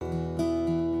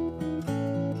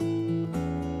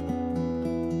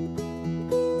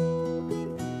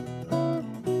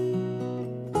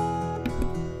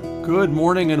Good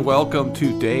morning and welcome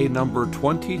to day number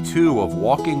 22 of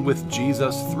Walking with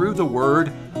Jesus Through the Word,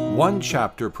 one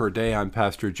chapter per day. I'm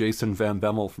Pastor Jason Van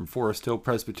Bemmel from Forest Hill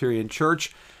Presbyterian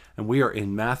Church, and we are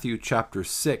in Matthew chapter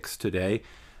 6 today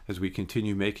as we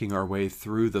continue making our way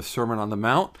through the Sermon on the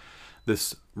Mount.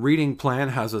 This reading plan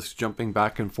has us jumping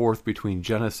back and forth between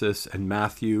Genesis and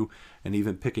Matthew and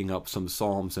even picking up some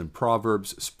Psalms and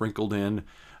Proverbs sprinkled in.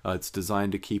 It's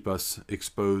designed to keep us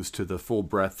exposed to the full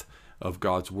breadth of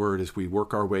God's Word as we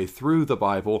work our way through the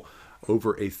Bible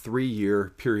over a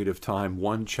 3-year period of time,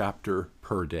 one chapter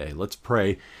per day. Let's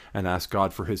pray and ask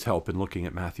God for His help in looking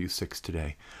at Matthew 6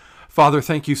 today. Father,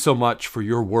 thank you so much for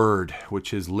your Word,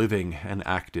 which is living and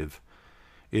active.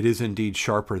 It is indeed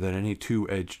sharper than any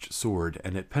two-edged sword,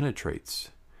 and it penetrates.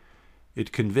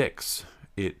 It convicts,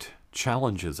 it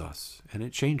challenges us, and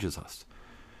it changes us,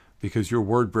 because your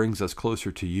Word brings us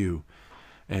closer to you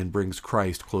and brings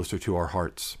Christ closer to our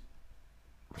hearts.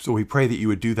 So we pray that you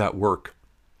would do that work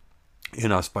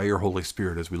in us by your Holy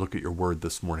Spirit as we look at your word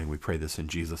this morning. We pray this in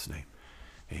Jesus' name.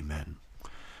 Amen.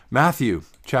 Matthew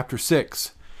chapter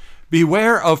 6.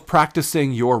 Beware of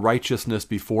practicing your righteousness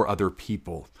before other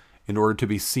people in order to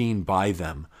be seen by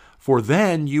them, for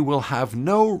then you will have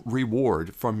no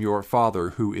reward from your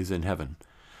Father who is in heaven.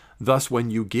 Thus, when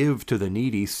you give to the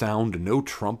needy, sound no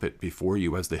trumpet before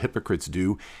you, as the hypocrites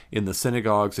do in the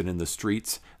synagogues and in the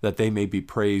streets, that they may be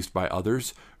praised by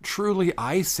others. Truly,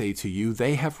 I say to you,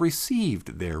 they have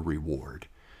received their reward.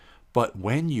 But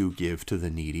when you give to the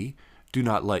needy, do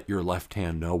not let your left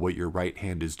hand know what your right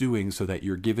hand is doing, so that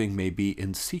your giving may be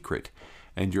in secret,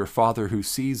 and your Father who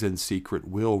sees in secret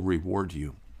will reward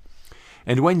you.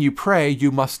 And when you pray,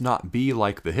 you must not be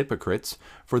like the hypocrites,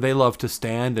 for they love to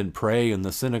stand and pray in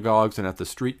the synagogues and at the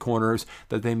street corners,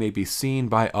 that they may be seen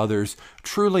by others.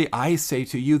 Truly, I say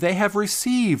to you, they have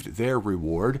received their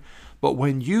reward. But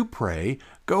when you pray,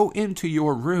 go into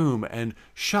your room and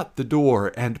shut the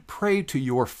door and pray to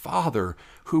your Father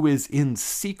who is in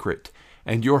secret,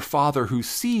 and your Father who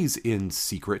sees in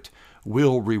secret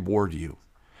will reward you.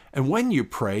 And when you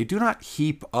pray, do not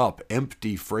heap up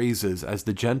empty phrases as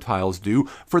the Gentiles do,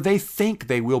 for they think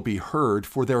they will be heard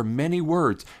for their many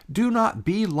words. Do not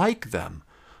be like them,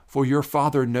 for your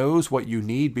Father knows what you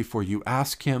need before you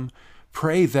ask Him.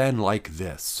 Pray then like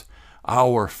this: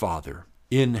 Our Father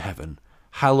in heaven,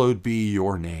 hallowed be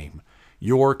your name.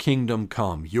 Your kingdom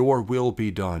come, your will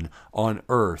be done on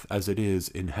earth as it is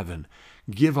in heaven.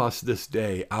 Give us this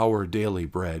day our daily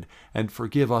bread, and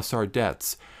forgive us our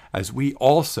debts, as we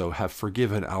also have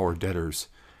forgiven our debtors.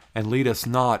 And lead us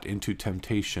not into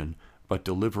temptation, but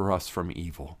deliver us from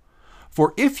evil.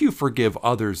 For if you forgive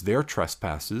others their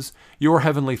trespasses, your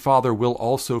heavenly Father will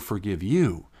also forgive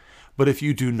you. But if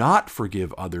you do not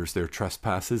forgive others their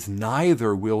trespasses,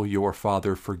 neither will your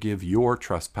Father forgive your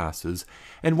trespasses.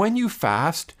 And when you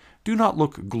fast, do not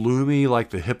look gloomy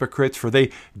like the hypocrites, for they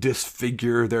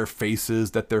disfigure their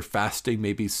faces, that their fasting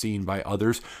may be seen by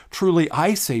others. Truly,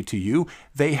 I say to you,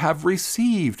 they have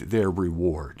received their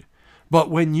reward.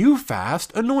 But when you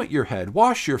fast, anoint your head,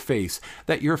 wash your face,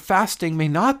 that your fasting may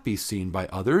not be seen by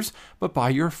others, but by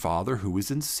your Father who is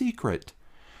in secret.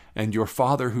 And your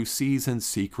Father who sees in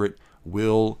secret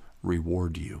will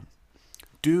reward you.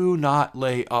 Do not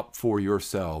lay up for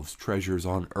yourselves treasures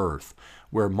on earth,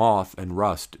 where moth and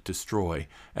rust destroy,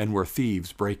 and where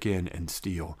thieves break in and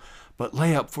steal. But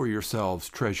lay up for yourselves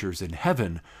treasures in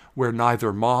heaven, where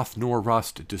neither moth nor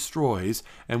rust destroys,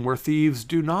 and where thieves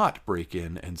do not break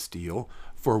in and steal.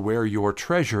 For where your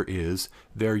treasure is,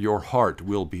 there your heart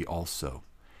will be also.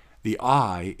 The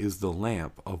eye is the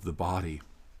lamp of the body.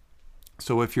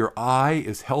 So if your eye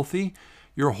is healthy,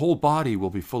 your whole body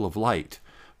will be full of light.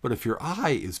 But if your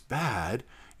eye is bad,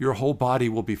 your whole body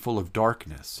will be full of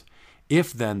darkness.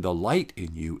 If then the light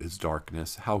in you is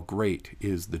darkness, how great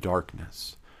is the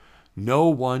darkness? No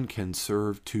one can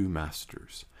serve two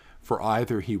masters, for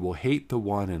either he will hate the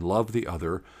one and love the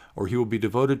other, or he will be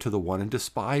devoted to the one and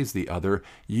despise the other.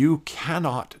 You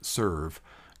cannot serve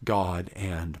God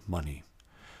and money.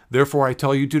 Therefore I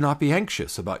tell you, do not be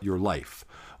anxious about your life,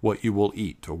 what you will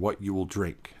eat or what you will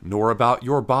drink, nor about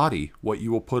your body, what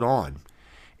you will put on.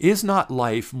 Is not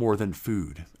life more than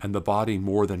food, and the body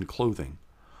more than clothing?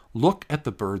 Look at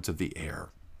the birds of the air.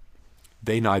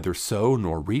 They neither sow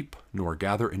nor reap nor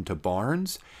gather into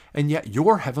barns, and yet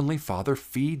your heavenly Father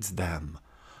feeds them.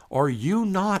 Are you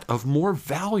not of more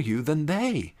value than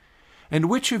they? And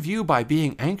which of you, by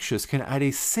being anxious, can add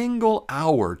a single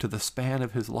hour to the span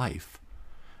of his life?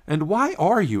 And why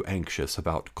are you anxious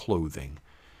about clothing?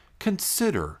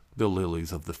 Consider the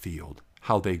lilies of the field,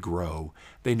 how they grow.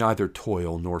 They neither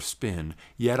toil nor spin.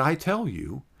 Yet I tell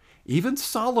you, Even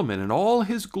Solomon in all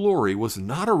his glory was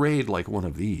not arrayed like one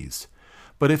of these.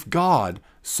 But if God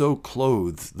so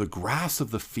clothes the grass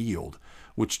of the field,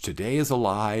 which today is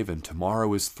alive and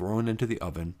tomorrow is thrown into the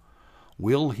oven,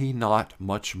 will he not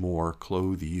much more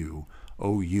clothe you,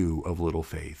 O you of little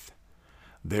faith?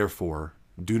 Therefore,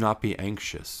 do not be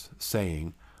anxious,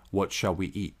 saying, what shall we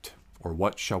eat? Or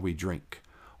what shall we drink?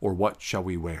 Or what shall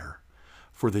we wear?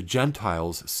 For the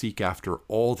Gentiles seek after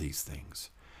all these things,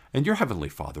 and your heavenly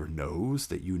Father knows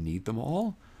that you need them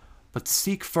all. But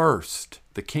seek first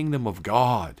the kingdom of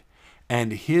God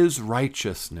and his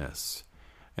righteousness,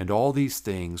 and all these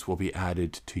things will be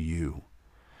added to you.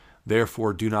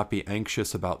 Therefore do not be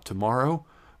anxious about tomorrow,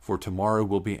 for tomorrow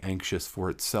will be anxious for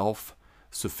itself.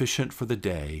 Sufficient for the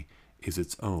day is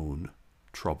its own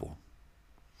trouble.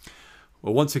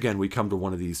 Well, once again, we come to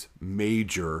one of these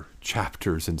major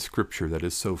chapters in Scripture that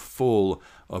is so full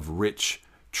of rich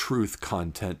truth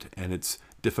content, and it's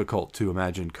difficult to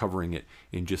imagine covering it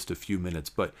in just a few minutes.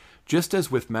 But just as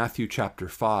with Matthew chapter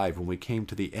 5, when we came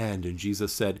to the end and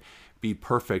Jesus said, be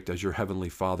perfect as your heavenly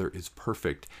Father is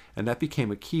perfect. And that became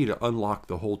a key to unlock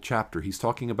the whole chapter. He's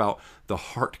talking about the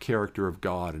heart character of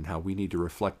God and how we need to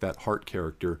reflect that heart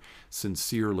character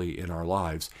sincerely in our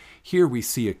lives. Here we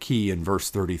see a key in verse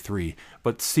 33.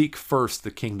 But seek first the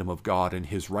kingdom of God and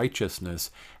his righteousness,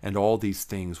 and all these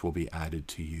things will be added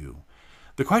to you.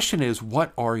 The question is,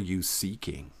 what are you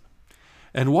seeking?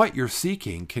 And what you're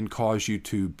seeking can cause you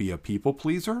to be a people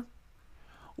pleaser,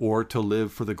 or to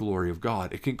live for the glory of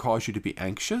God. It can cause you to be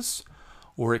anxious,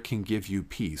 or it can give you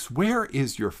peace. Where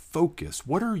is your focus?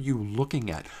 What are you looking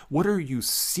at? What are you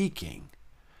seeking?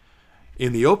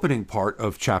 In the opening part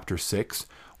of chapter 6,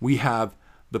 we have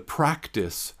the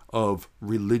practice of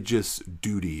religious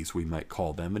duties, we might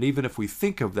call them. And even if we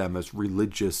think of them as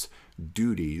religious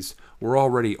duties, we're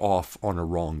already off on a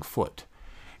wrong foot.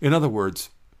 In other words,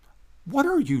 what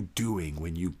are you doing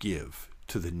when you give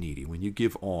to the needy, when you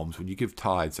give alms, when you give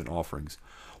tithes and offerings?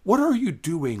 What are you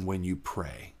doing when you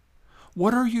pray?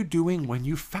 What are you doing when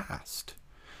you fast?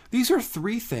 These are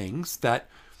three things that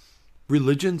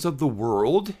religions of the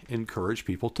world encourage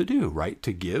people to do, right?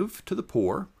 To give to the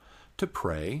poor, to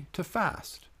pray, to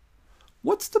fast.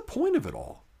 What's the point of it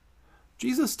all?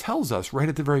 Jesus tells us right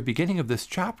at the very beginning of this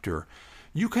chapter,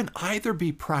 you can either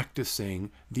be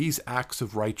practicing these acts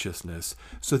of righteousness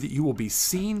so that you will be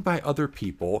seen by other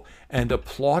people and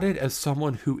applauded as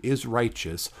someone who is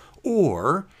righteous,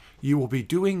 or you will be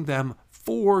doing them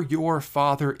for your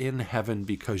Father in heaven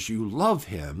because you love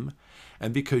him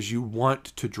and because you want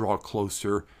to draw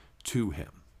closer to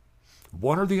him.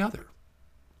 One or the other.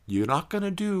 You're not going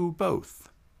to do both.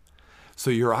 So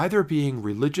you're either being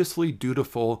religiously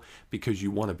dutiful because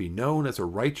you want to be known as a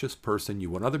righteous person.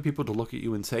 You want other people to look at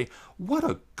you and say, what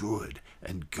a good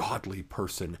and godly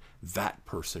person that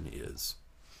person is.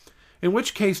 In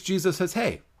which case Jesus says,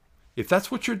 hey, if that's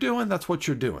what you're doing, that's what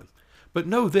you're doing. But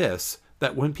know this,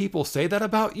 that when people say that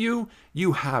about you,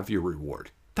 you have your reward.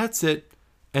 That's it.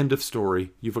 End of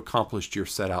story. You've accomplished your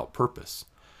set out purpose.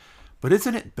 But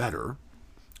isn't it better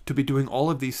to be doing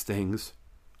all of these things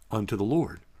unto the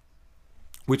Lord?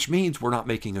 Which means we're not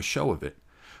making a show of it,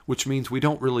 which means we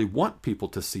don't really want people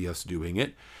to see us doing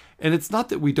it. And it's not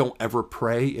that we don't ever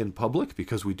pray in public,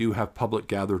 because we do have public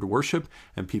gathered worship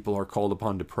and people are called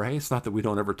upon to pray. It's not that we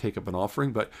don't ever take up an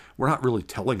offering, but we're not really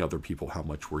telling other people how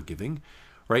much we're giving,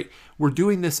 right? We're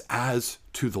doing this as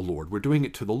to the Lord. We're doing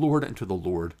it to the Lord and to the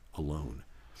Lord alone.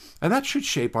 And that should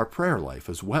shape our prayer life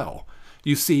as well.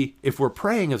 You see, if we're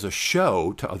praying as a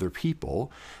show to other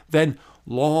people, then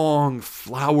long,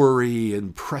 flowery,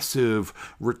 impressive,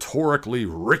 rhetorically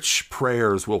rich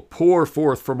prayers will pour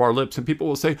forth from our lips, and people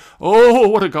will say, oh,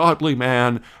 what a godly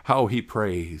man, how he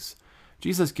prays.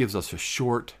 Jesus gives us a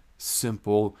short,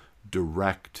 simple,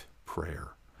 direct prayer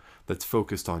that's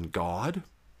focused on God,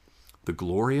 the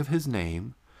glory of his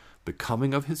name, the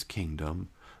coming of his kingdom,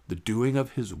 the doing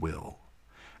of his will.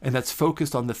 And that's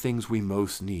focused on the things we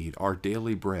most need, our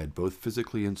daily bread, both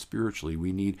physically and spiritually.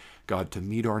 We need God to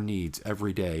meet our needs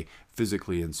every day,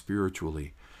 physically and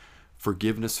spiritually.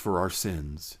 Forgiveness for our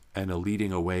sins and a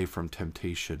leading away from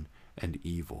temptation and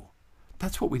evil.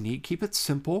 That's what we need. Keep it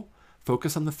simple.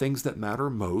 Focus on the things that matter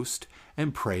most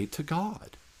and pray to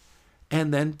God.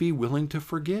 And then be willing to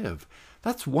forgive.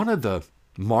 That's one of the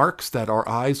marks that our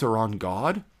eyes are on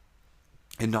God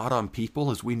and not on people,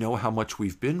 as we know how much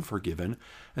we've been forgiven,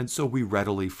 and so we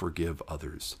readily forgive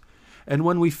others. And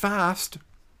when we fast,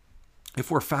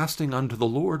 if we're fasting unto the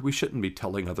Lord, we shouldn't be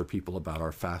telling other people about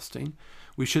our fasting.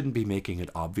 We shouldn't be making it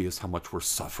obvious how much we're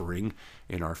suffering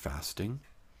in our fasting.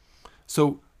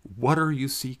 So what are you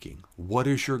seeking? What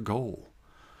is your goal?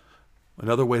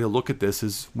 Another way to look at this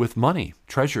is with money,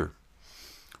 treasure.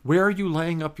 Where are you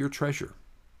laying up your treasure?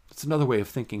 It's another way of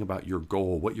thinking about your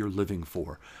goal, what you're living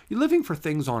for. You're living for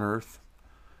things on earth.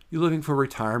 You're living for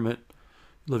retirement.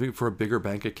 You're living for a bigger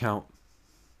bank account,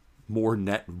 more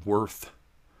net worth.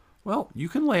 Well, you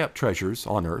can lay up treasures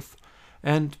on earth,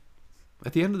 and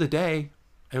at the end of the day,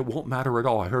 it won't matter at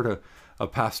all. I heard a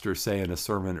pastor say in a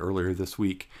sermon earlier this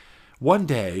week, one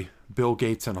day Bill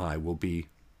Gates and I will be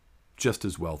just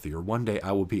as wealthy, or one day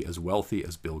I will be as wealthy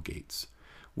as Bill Gates.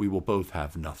 We will both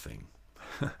have nothing.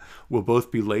 We'll both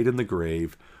be laid in the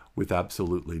grave with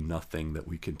absolutely nothing that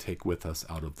we can take with us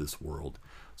out of this world.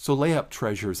 So lay up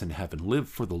treasures in heaven. Live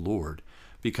for the Lord,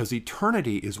 because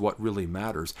eternity is what really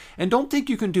matters. And don't think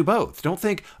you can do both. Don't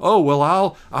think, oh, well,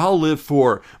 I'll live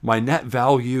for my net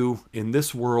value in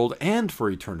this world and for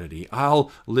eternity.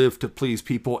 I'll live to please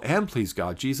people and please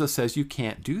God. Jesus says you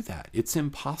can't do that. It's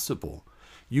impossible.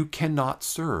 You cannot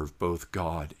serve both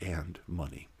God and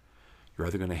money. You're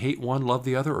either going to hate one, love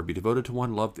the other, or be devoted to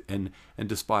one, love and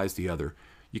despise the other.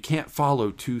 You can't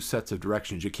follow two sets of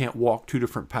directions. You can't walk two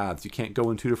different paths. You can't go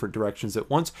in two different directions at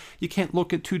once. You can't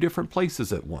look at two different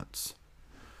places at once.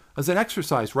 As an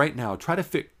exercise right now, try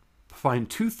to find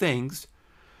two things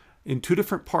in two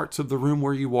different parts of the room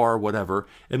where you are, whatever,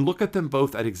 and look at them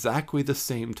both at exactly the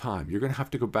same time. You're going to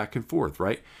have to go back and forth,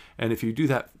 right? And if you do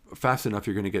that fast enough,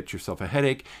 you're going to get yourself a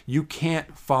headache. You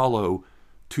can't follow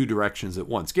two directions at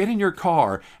once. Get in your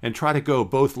car and try to go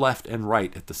both left and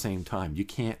right at the same time. You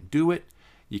can't do it.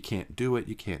 You can't do it.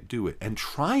 You can't do it. And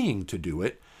trying to do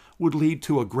it would lead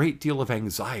to a great deal of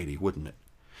anxiety, wouldn't it?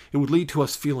 It would lead to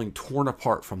us feeling torn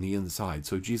apart from the inside.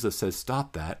 So Jesus says,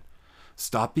 stop that.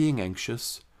 Stop being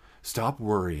anxious. Stop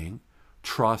worrying.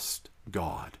 Trust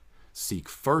God. Seek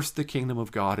first the kingdom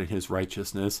of God and his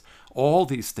righteousness. All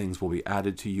these things will be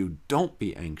added to you. Don't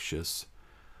be anxious,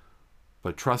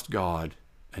 but trust God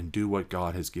and do what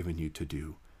God has given you to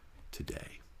do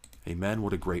today. Amen.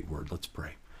 What a great word. Let's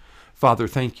pray. Father,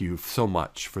 thank you so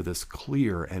much for this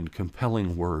clear and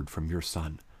compelling word from your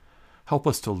Son. Help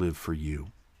us to live for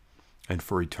you and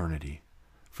for eternity,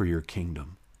 for your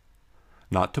kingdom,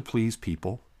 not to please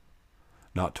people,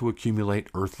 not to accumulate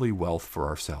earthly wealth for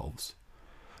ourselves,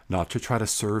 not to try to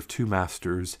serve two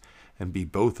masters and be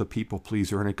both a people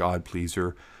pleaser and a God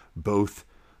pleaser, both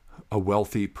a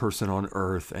wealthy person on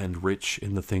earth and rich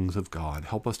in the things of God.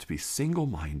 Help us to be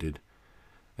single-minded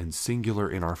and singular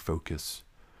in our focus.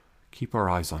 Keep our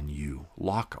eyes on you.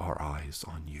 Lock our eyes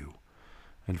on you.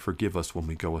 And forgive us when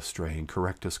we go astray and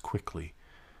correct us quickly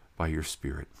by your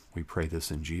Spirit. We pray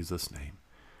this in Jesus' name.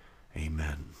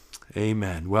 Amen.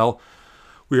 Amen. Well,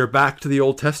 we are back to the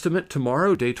Old Testament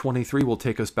tomorrow. Day 23 will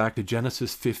take us back to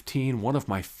Genesis 15, one of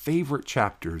my favorite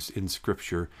chapters in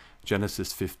Scripture,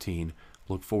 Genesis 15.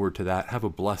 Look forward to that. Have a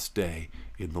blessed day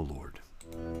in the Lord.